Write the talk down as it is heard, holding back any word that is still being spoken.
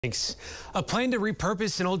Thanks. A plan to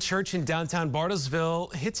repurpose an old church in downtown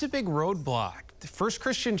Bartlesville hits a big roadblock. The First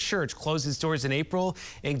Christian Church closed its doors in April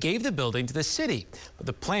and gave the building to the city. But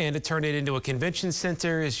the plan to turn it into a convention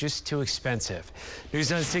center is just too expensive.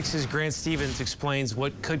 News on 6's Grant Stevens explains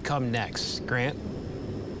what could come next. Grant?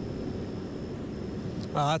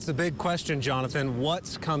 Well, that's the big question, Jonathan.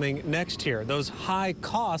 What's coming next here? Those high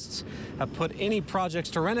costs have put any projects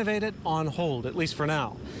to renovate it on hold, at least for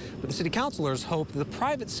now. But the city councilors hope the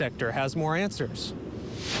private sector has more answers.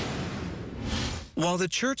 While the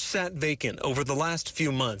church sat vacant over the last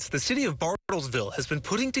few months, the city of Bartlesville has been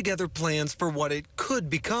putting together plans for what it could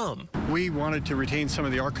become. We wanted to retain some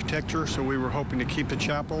of the architecture, so we were hoping to keep the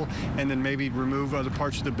chapel and then maybe remove other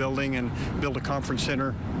parts of the building and build a conference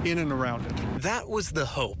center in and around it. That was the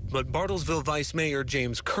hope, but Bartlesville Vice Mayor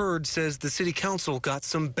James Curd says the city council got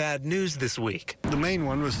some bad news this week. The main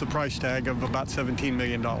one was the price tag of about $17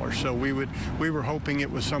 million, so we were hoping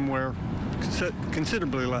it was somewhere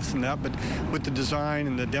considerably less than that, but with the design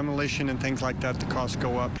and the demolition and things like that, the costs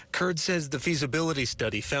go up. Curd says the feasibility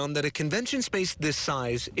study found that a convention space this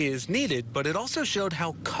size is needed, but it also showed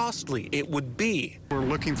how costly it would be. We're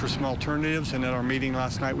looking for some alternatives, and at our meeting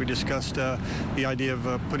last night we discussed the idea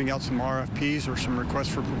of putting out some RFPs or some requests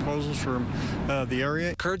for proposals from the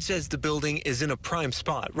area. Curd says the building is in a prime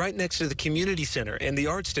spot, right next to the community center and the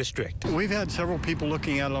arts district. We've had several people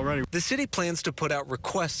looking at it already. The city plans to put out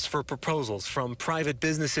requests for proposals from private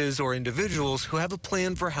businesses or individuals who have a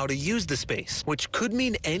plan for how to use the space, which could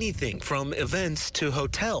mean anything from events to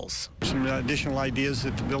hotels. Some additional ideas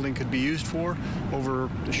that the building could be used for over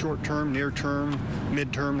the short term, near term,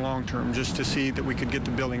 mid-term, long term, just to see that we could get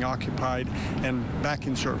the building occupied and back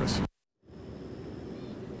in service.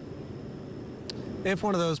 If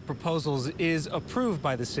one of those proposals is approved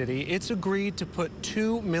by the city, it's agreed to put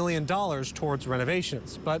 $2 million towards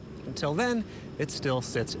renovations. But until then, it still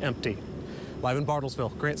sits empty. Live in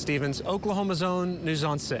Bartlesville, Grant Stevens, Oklahoma's Own News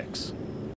on 6.